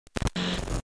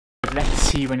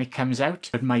see when it comes out,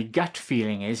 but my gut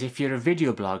feeling is if you're a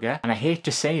video blogger, and I hate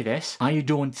to say this, I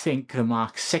don't think the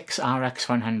Mark VI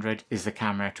RX100 is the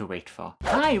camera to wait for.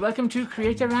 Hi, welcome to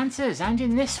Creator Answers, and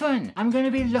in this one, I'm going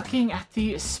to be looking at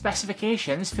the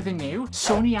specifications for the new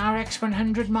Sony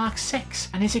RX100 Mark VI,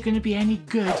 and is it going to be any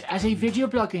good as a video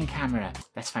blogging camera?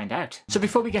 Let's find out. So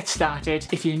before we get started,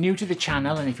 if you're new to the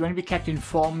channel and if you want to be kept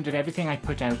informed of everything I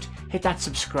put out, hit that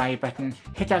subscribe button,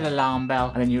 hit that alarm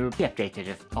bell, and then you'll be updated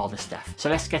of all the stuff. So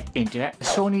let's get into it. The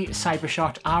Sony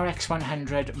CyberShot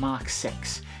RX100 Mark VI.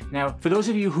 Now, for those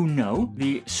of you who know,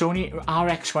 the Sony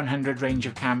RX100 range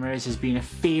of cameras has been a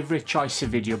favourite choice of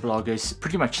video bloggers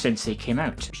pretty much since they came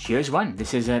out. Here's one.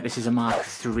 This is a Mark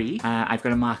III. I've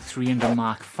got a Mark III and a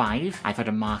Mark V. I've had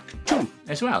a Mark II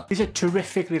as well. These are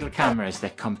terrific little cameras. They're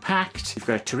compact. You've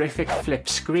got a terrific flip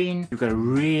screen. You've got a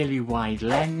really wide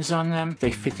lens on them.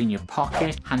 They fit in your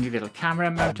pocket. Handy little camera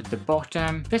mount at the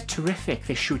bottom. They're terrific.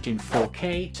 They shoot in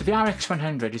 4K. So the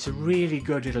RX100 is a really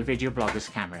good little video blogger's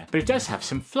camera, but it does have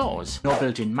some flaws. No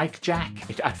built-in mic jack.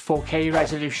 At 4K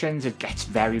resolutions, it gets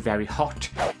very, very hot.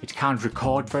 It can't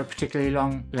record for a particularly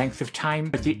long length of time,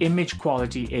 but the image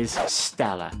quality is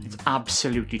stellar. It's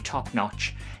absolutely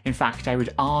top-notch. In fact, I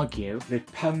would argue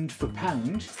that pound for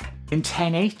pound, in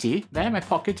 1080, there, my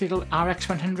pocket little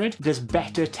RX100 does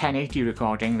better 1080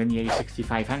 recording than the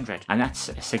A6500, and that's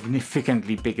a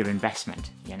significantly bigger investment,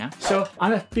 you know? So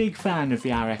I'm a big fan of the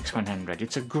RX100.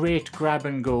 It's a great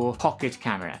grab-and-go pocket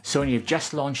camera. Sony have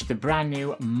just launched the brand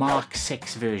new Mark VI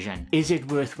version. Is it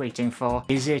worth waiting for?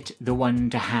 Is it the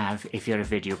one to have if you're a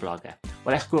video blogger?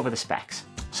 Well, let's go over the specs.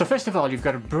 So first of all, you've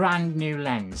got a brand new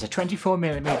lens, a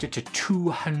 24mm to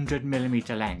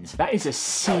 200mm lens. That is a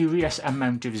serious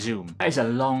amount of zoom. That is a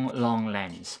long, long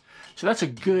lens. So that's a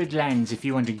good lens if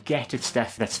you want to get at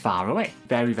stuff that's far away.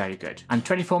 Very, very good. And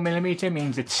 24mm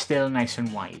means it's still nice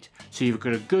and wide. So you've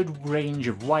got a good range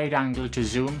of wide angle to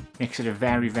zoom, makes it a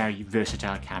very, very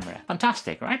versatile camera.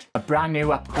 Fantastic, right? A brand new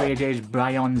upgraded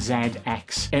Bion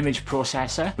ZX image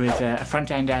processor with a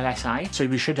front-end LSI, so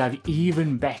we should have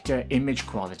even better image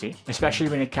quality, especially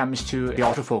when it comes to the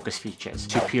autofocus features.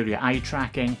 Superior eye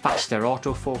tracking, faster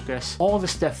autofocus, all the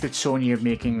stuff that Sony are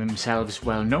making themselves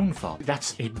well known for.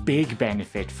 That's a big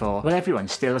benefit for, well, everyone,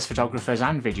 stills photographers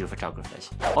and video photographers.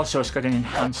 Also, it's got an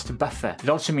enhanced buffer. It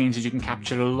also means that you can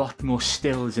capture a lot more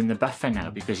stills in the buffer now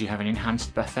because you have an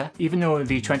enhanced buffer. Even though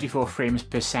the 24 frames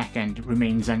per second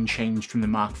remains unchanged from the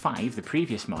Mark V, the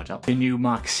previous model, the new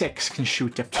Mark VI can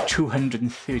shoot up to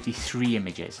 233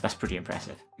 images. That's pretty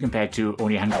impressive, compared to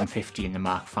only 150 in the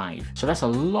Mark V. So that's a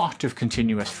lot of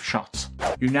continuous shots.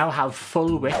 You now have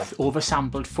full width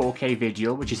oversampled 4K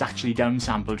video, which is actually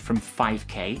downsampled from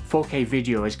 5K. 4K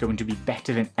video is going to be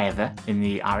better than ever in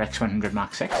the RX100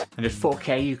 Mark VI. And at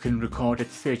 4K you can record at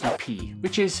 30p,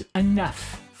 which is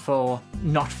enough for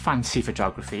not fancy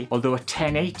photography, although at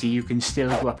 1080 you can still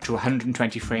go up to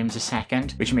 120 frames a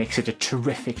second, which makes it a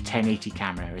terrific 1080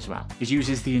 camera as well. It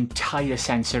uses the entire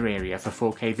sensor area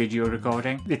for 4K video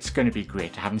recording. It's going to be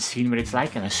great. I haven't seen what it's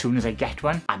like, and as soon as I get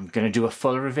one, I'm going to do a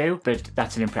full review, but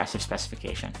that's an impressive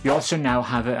specification. You also now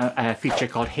have a feature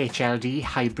called HLD,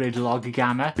 Hybrid Log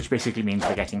Gamma, which basically means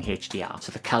we're getting HDR.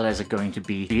 So the colors are going to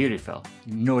be beautiful,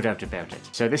 no doubt about it.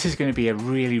 So this is going to be a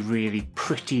really, really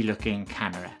pretty looking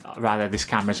camera. Rather, this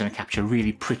camera is going to capture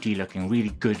really pretty looking, really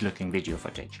good looking video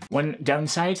footage. One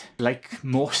downside, like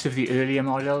most of the earlier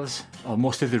models, or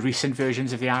most of the recent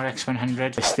versions of the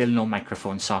RX100, there's still no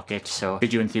microphone socket, so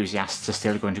video enthusiasts are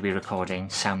still going to be recording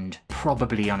sound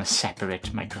probably on a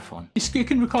separate microphone. You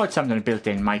can record sound on a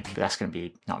built-in mic, but that's going to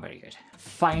be not very good.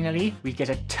 Finally, we get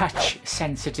a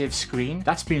touch-sensitive screen.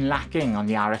 That's been lacking on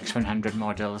the RX100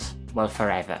 models, well,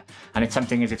 forever. And it's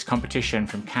something that its competition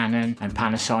from Canon and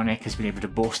Panasonic has been able to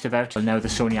boast about. Well, now the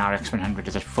Sony RX100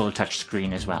 is a full touch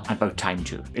screen as well. About time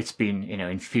too. It's been, you know,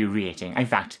 infuriating. In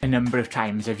fact, a number of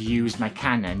times I've used my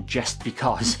Canon just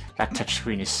because that touch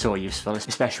screen is so useful,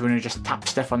 especially when you just tap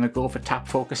stuff on the go for tap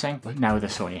focusing. Well, now the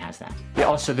Sony has that.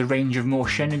 Also, the range of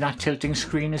motion in that tilting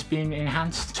screen has been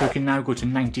enhanced, so it can now go to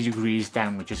 90 degrees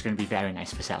down, which is going to be very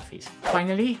nice for selfies.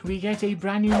 Finally, we get a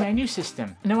brand new menu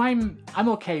system. Now, I'm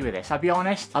okay with this. I'll be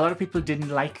honest, a lot of people didn't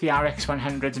like the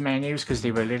RX100's menus because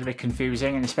they were a little bit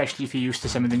confusing, and especially if you're used to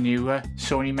some of the newer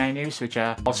Sony menus, which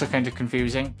are also kind of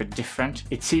confusing but different.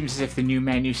 It seems as if the new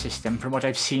menu system, from what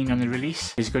I've seen on the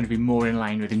release, is going to be more in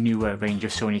line with the newer range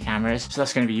of Sony cameras, so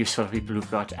that's going to be useful for people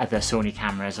who've got other Sony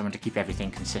cameras and want to keep everything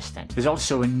consistent. There's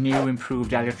also a new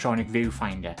improved electronic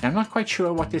viewfinder. Now, I'm not quite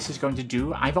sure what this is going to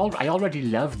do. I already already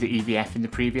loved the EVF in the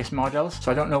previous models,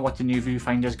 so I don't know what the new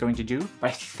viewfinder is going to do,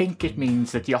 but I think it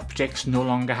means that the optics no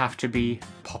longer have to be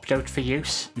popped out for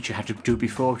use, which you had to do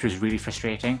before, which was really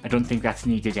frustrating. I don't think that's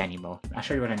needed anymore. I'll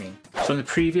show you what I mean. So in the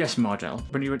previous model,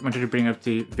 when you wanted to bring up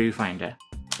the viewfinder,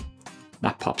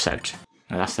 that pops out.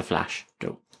 Now that's the flash.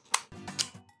 Go.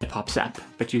 It pops up,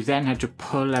 but you then had to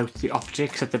pull out the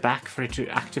optics at the back for it to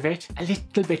activate. A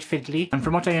little bit fiddly, and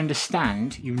from what I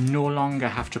understand, you no longer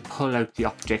have to pull out the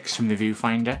optics from the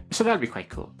viewfinder, so that'll be quite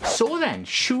cool. So then,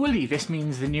 surely this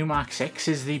means the new Mark 6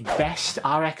 is the best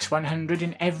RX100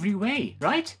 in every way,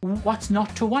 right? What's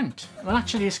not to want? Well,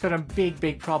 actually, it's got a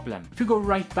big problem. If you go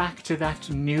right back to that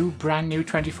brand new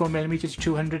 24mm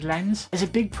 200 lens, there's a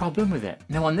big problem with it.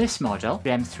 Now on this model,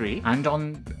 the M3, and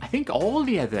on I think all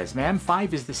the others, my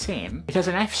M5 is the same, it has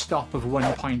an f-stop of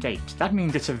 1.8. That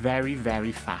means it's a very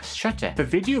fast shutter. For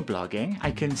video blogging, I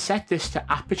can set this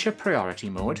to aperture priority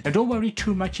mode. Now don't worry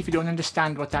too much if you don't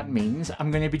understand what that means.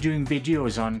 I'm going to be doing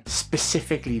videos on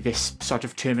specifically this sort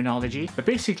of terminology, but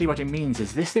basically what it means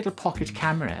is this little pocket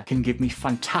camera can give me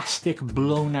fantastic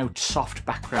blown out soft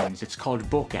backgrounds. It's called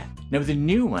bokeh. Now the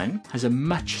new one has a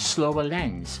much slower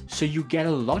lens, so you get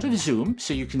a lot of zoom,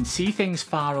 so you can see things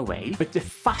far away, but the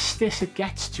fastest it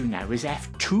gets to now is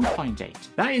f2.8.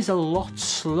 That is a lot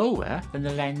slower than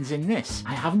the lens in this.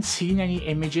 I haven't seen any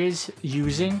images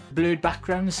using blurred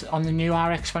backgrounds on the new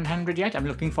RX100 yet. I'm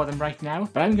looking for them right now,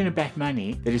 but I'm going to bet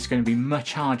money that it's going to be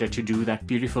much harder to do that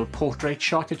beautiful portrait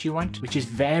shot that you want, which is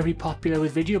very popular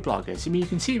with video bloggers. I mean, you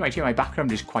can see right here my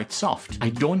background is quite soft. I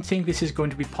don't think this is going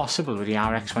to be possible with the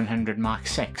RX100 Mark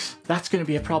 6. That's going to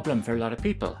be a problem for a lot of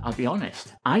people, I'll be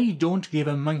honest. I don't give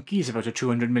a monkey's about a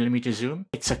 200mm zoom.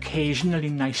 It's occasionally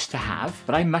nice to have,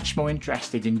 but I'm much more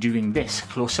interested in doing this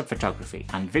close-up photography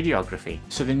and videography.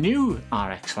 So the new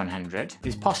RX100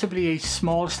 is possibly a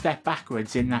small step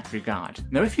backwards in that regard.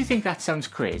 Now if you think that sounds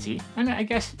crazy, and I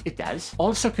guess it does,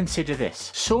 also consider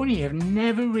this. Sony have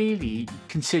never really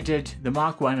considered the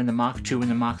Mark 1 and the Mark 2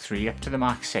 and the Mark 3 up to the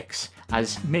Mark 6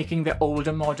 as making their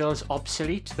older models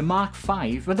obsolete. The Mark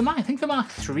 5, well I think the Mark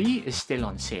 3 is still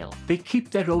on sale. They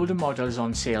keep their older models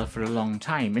on sale for a long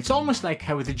time. It's almost like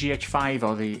how the GH5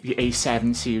 or the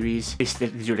A7 series, they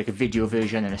do like a video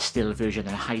version and a still version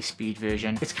and a high-speed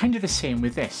version. It's kind of the same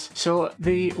with this. So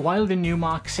while the new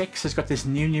Mark 6 has got this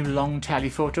new long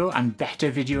telephoto and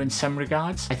better video in some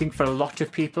regards, I think for a lot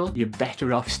of people, you're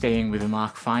better off staying with the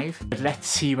Mark 5. But let's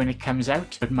see when it comes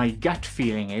out. But my gut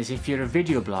feeling is if you're a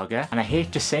video blogger, and I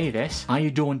hate to say this, I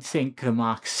don't think the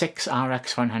Mark 6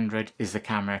 RX100 is the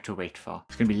camera to wait for.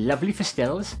 It's going to be lovely for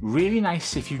stills, really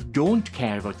nice if you don't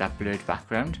care about that blurred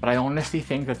background, but I honestly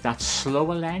think that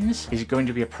slower lens is going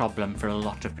to be a problem for a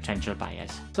lot of potential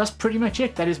buyers. So that's pretty much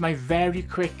it. That is my very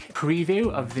quick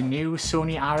preview of the new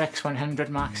Sony RX100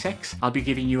 Mark 6. I'll be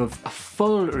giving you a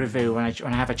full review when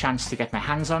I have a chance to get my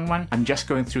hands on one. I'm just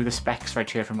going through the specs right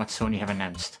here from what Sony have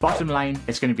announced. Bottom line,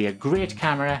 it's going to be a great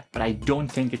camera, but I don't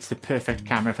think it's the perfect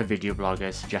camera for video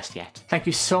bloggers just yet. Thank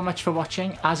you so much for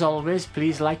watching. As always,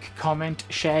 please like, comment,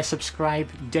 share, subscribe,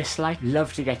 dislike.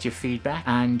 Love to get your feedback.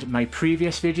 And my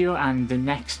previous video and the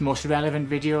next most relevant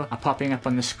video are popping up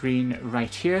on the screen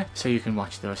right here, so you can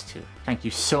watch those too. Thank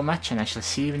you so much, and I shall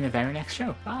see you in the very next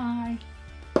show. Bye!